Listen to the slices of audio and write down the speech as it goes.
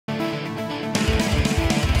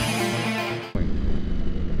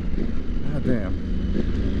damn.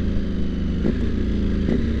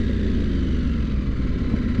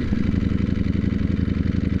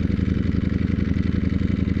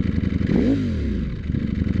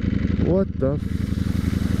 What the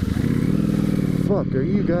fuck? Are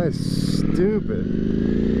you guys stupid?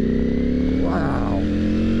 Wow.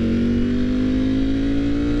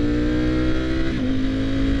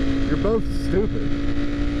 You're both stupid.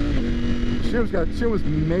 She almost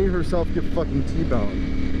made herself get fucking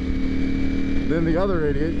T-boned. Then the other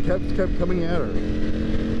idiot kept coming at her.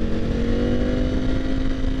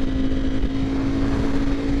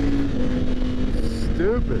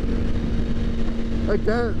 Stupid. Like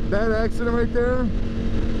that accident right there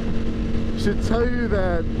should tell you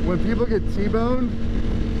that when people get T-boned,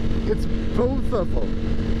 it's both of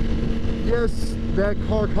them. Yes, that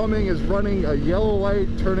car coming is running a yellow light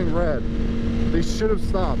turning red. They should have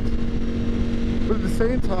stopped. But at the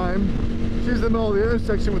same time, she's in the middle of the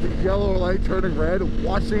intersection with a yellow light turning red,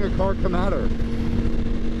 watching a car come at her.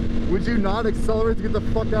 Would you not accelerate to get the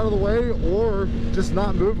fuck out of the way, or just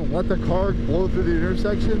not move and let the car blow through the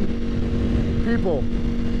intersection? People,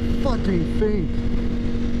 fucking think.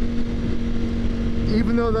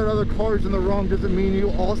 Even though that other car is in the wrong doesn't mean you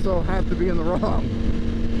also have to be in the wrong.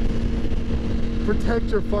 Protect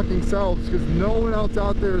your fucking selves, because no one else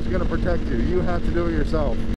out there is going to protect you. You have to do it yourself.